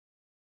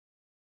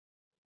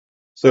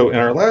So in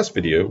our last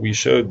video, we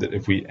showed that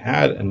if we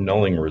add a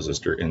nulling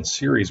resistor in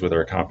series with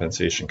our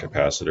compensation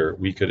capacitor,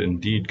 we could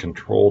indeed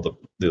control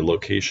the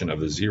location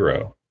of the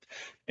zero.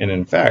 And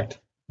in fact,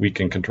 we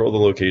can control the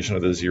location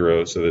of the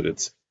zero so that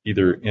it's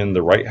either in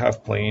the right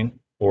half plane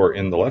or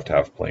in the left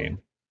half plane.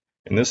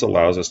 And this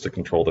allows us to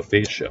control the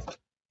phase shift.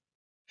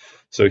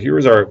 So here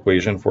is our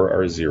equation for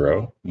our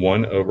zero,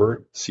 1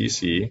 over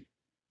Cc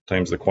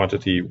times the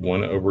quantity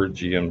 1 over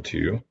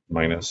Gm2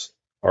 minus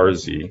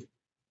Rz,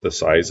 the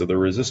size of the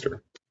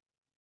resistor.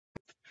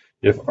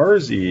 If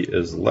Rz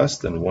is less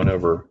than 1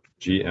 over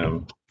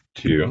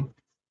Gm2,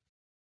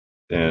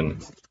 then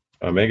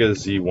omega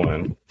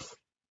Z1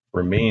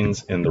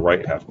 remains in the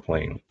right half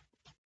plane.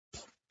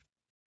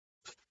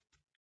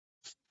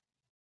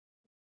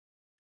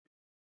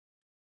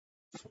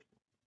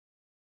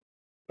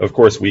 Of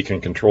course, we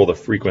can control the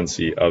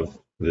frequency of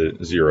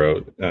the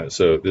zero,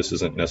 so this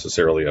isn't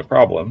necessarily a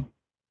problem.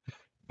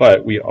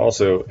 But we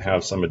also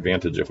have some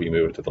advantage if we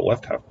move it to the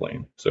left half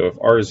plane. So if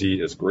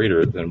Rz is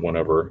greater than 1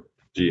 over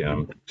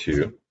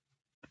Gm2,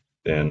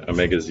 then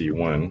omega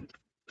Z1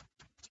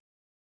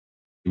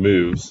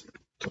 moves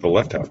to the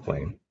left half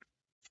plane.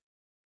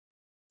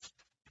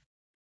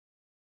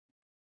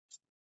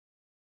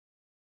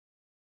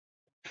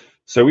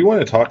 So we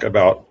want to talk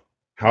about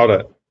how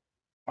to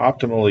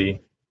optimally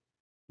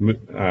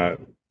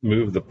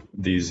move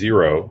the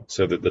zero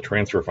so that the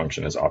transfer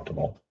function is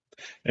optimal.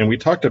 And we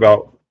talked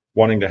about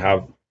wanting to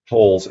have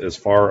poles as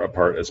far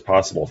apart as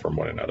possible from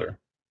one another.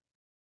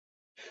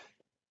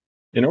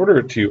 In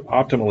order to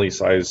optimally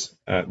size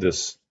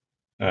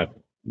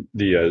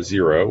the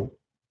zero,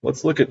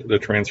 let's look at the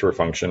transfer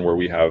function where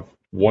we have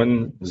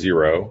 1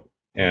 0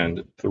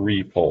 and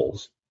 3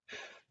 poles,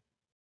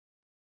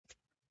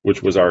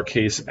 which was our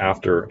case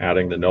after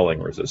adding the nulling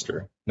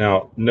resistor.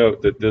 Now,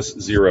 note that this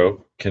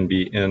 0 can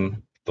be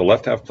in the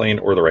left half plane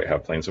or the right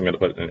half plane, so I'm going to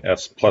put an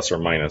S plus or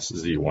minus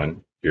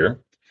Z1 here.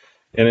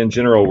 And in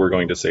general, we're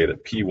going to say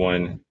that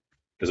P1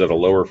 is at a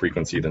lower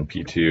frequency than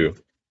P2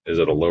 is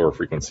at a lower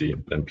frequency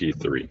than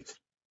P3.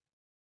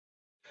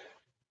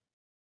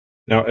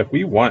 Now, if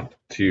we want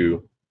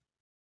to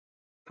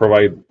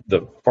provide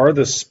the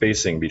farthest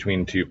spacing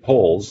between two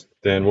poles,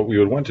 then what we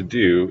would want to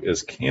do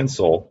is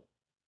cancel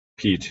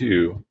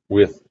P2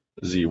 with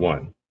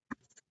Z1.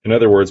 In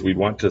other words, we'd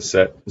want to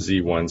set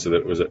Z1 so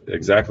that it was at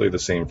exactly the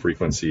same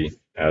frequency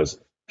as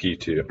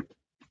P2.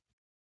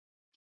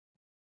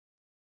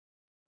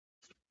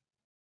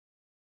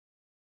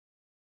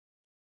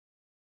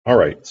 All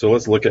right, so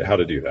let's look at how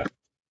to do that.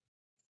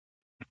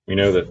 We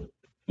know that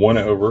 1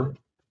 over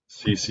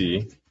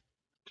Cc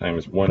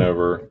times 1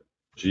 over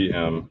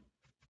Gm2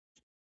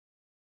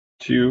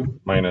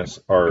 minus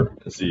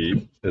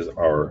Rz is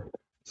our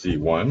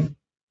Z1.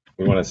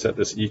 We want to set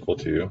this equal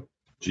to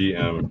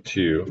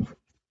Gm2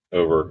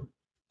 over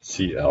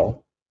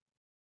Cl.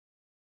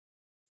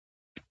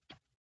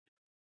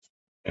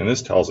 And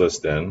this tells us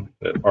then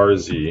that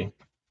Rz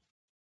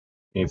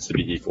needs to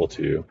be equal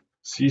to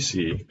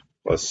Cc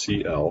plus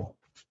Cl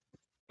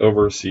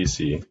over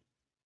Cc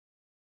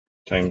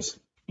times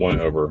 1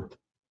 over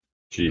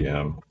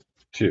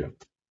Gm2.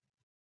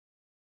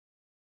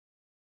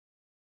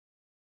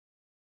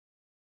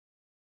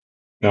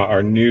 Now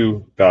our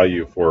new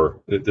value for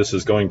this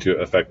is going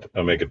to affect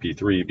omega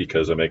P3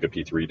 because omega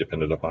P3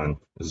 depended upon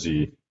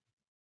Z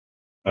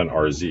and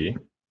Rz.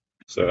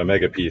 So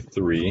omega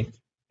P3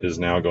 is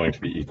now going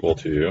to be equal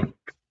to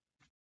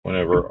 1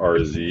 over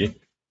Rz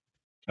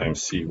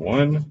times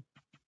C1,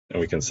 and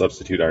we can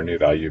substitute our new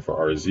value for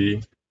Rz,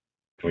 and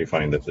we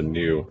find that the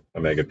new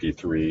omega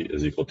P3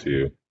 is equal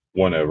to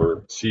 1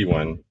 over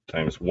C1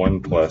 times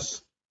 1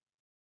 plus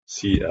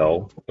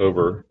Cl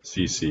over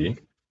Cc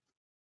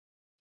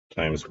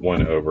times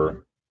 1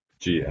 over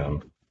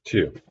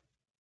Gm2.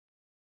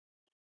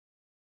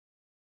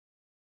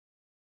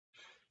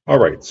 All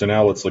right, so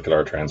now let's look at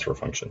our transfer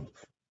function.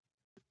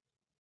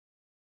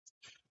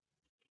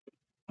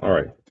 All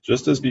right,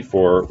 just as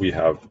before, we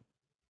have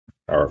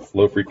our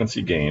flow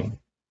frequency gain.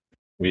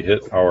 We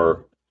hit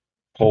our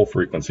pole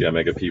frequency,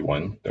 omega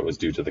P1, that was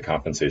due to the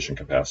compensation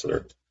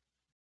capacitor.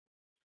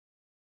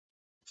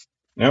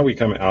 Now we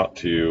come out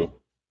to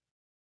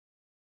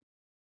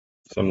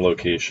some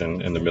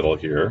location in the middle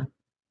here,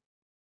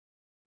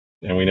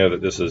 and we know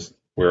that this is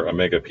where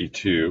omega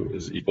P2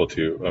 is equal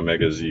to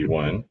omega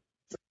Z1,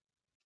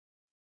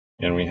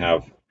 and we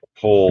have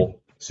pole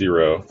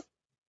 0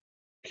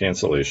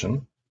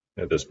 cancellation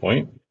at this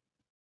point.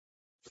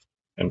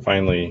 And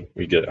finally,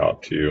 we get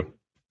out to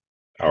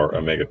our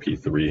omega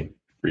P3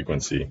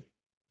 frequency,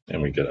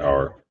 and we get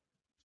our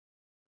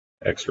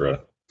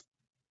extra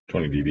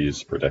 20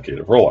 dBs per decade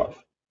of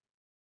roll-off.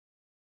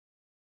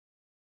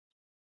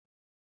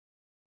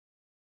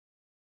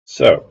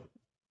 So,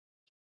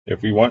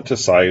 if we want to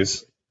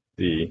size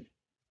the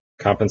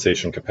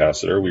compensation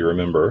capacitor, we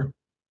remember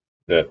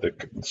that the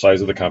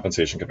size of the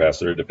compensation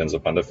capacitor depends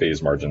upon the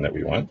phase margin that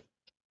we want.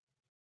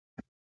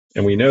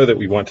 And we know that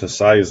we want to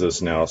size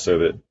this now so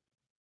that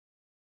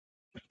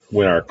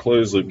when our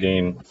closed loop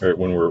gain, or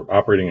when we're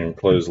operating in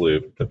closed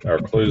loop, our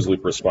closed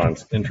loop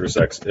response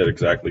intersects at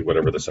exactly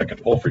whatever the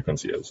second pole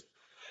frequency is.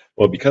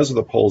 Well, because of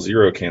the pole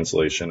zero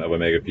cancellation of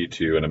omega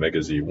p2 and omega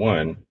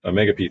z1,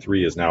 omega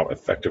p3 is now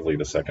effectively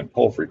the second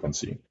pole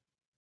frequency.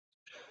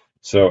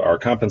 So our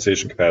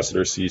compensation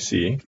capacitor,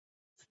 CC,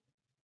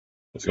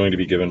 is going to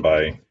be given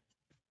by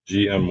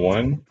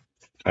GM1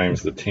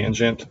 times the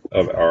tangent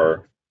of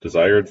our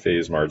desired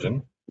phase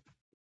margin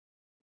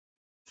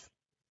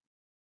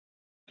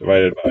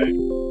divided by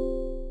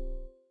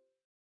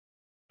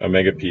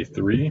omega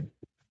p3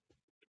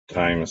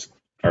 times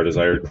our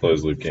desired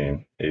closed loop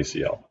gain,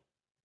 ACL.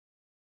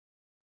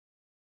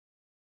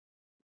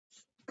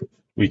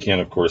 We can,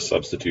 of course,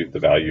 substitute the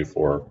value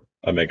for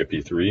omega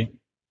p3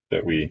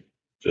 that we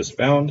just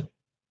found,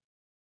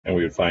 and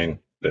we would find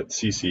that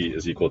CC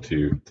is equal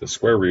to the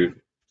square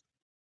root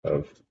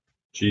of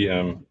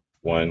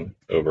GM1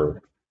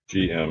 over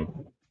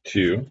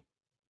GM2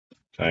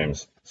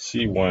 times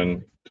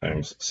C1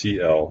 times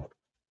CL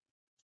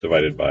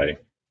divided by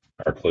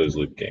our closed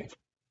loop gain.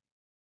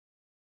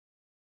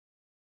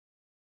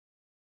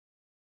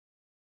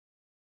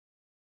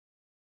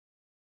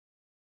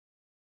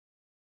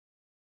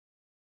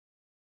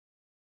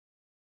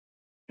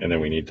 And then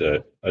we need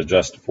to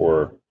adjust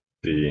for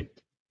the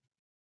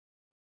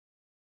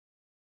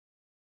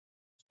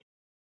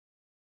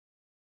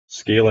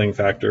scaling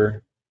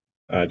factor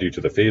due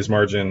to the phase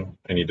margin.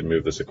 I need to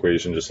move this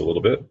equation just a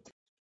little bit.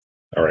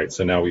 All right,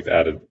 so now we've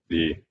added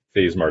the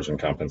phase margin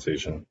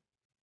compensation.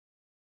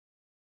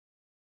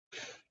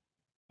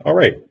 All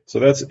right, so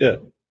that's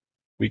it.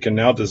 We can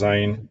now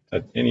design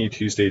any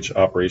two-stage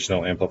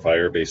operational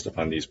amplifier based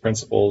upon these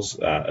principles,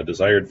 a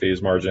desired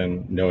phase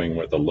margin, knowing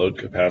what the load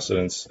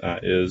capacitance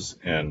is,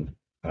 and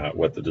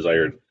what the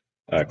desired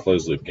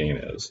closed loop gain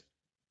is.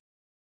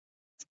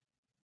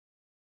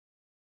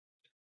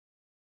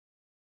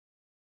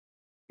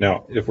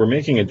 Now, if we're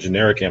making a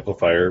generic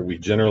amplifier, we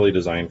generally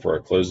design for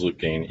a closed loop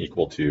gain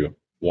equal to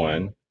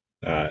 1,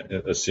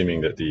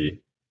 assuming that the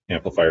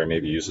amplifier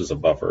maybe uses a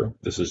buffer.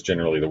 This is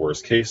generally the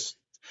worst case.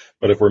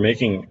 But if we're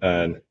making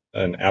an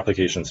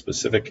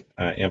application-specific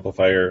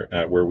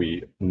amplifier where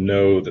we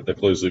know that the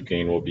closed loop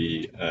gain will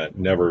be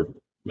never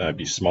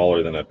be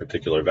smaller than a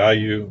particular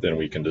value, then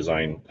we can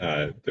design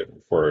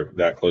for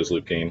that closed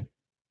loop gain.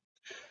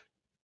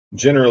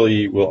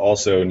 Generally, we'll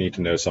also need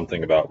to know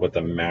something about what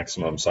the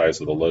maximum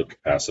size of the load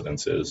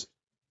capacitance is.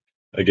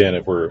 Again,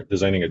 if we're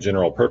designing a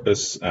general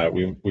purpose,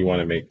 we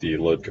want to make the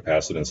load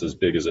capacitance as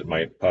big as it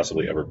might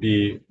possibly ever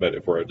be. But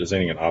if we're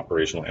designing an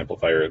operational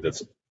amplifier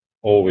that's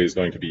always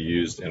going to be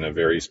used in a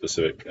very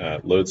specific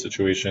load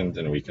situation,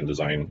 then we can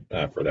design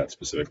for that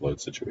specific load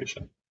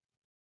situation.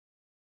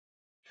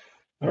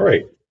 All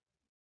right,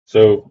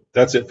 so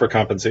that's it for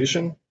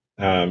compensation.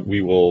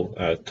 We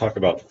will talk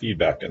about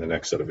feedback in the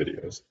next set of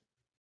videos.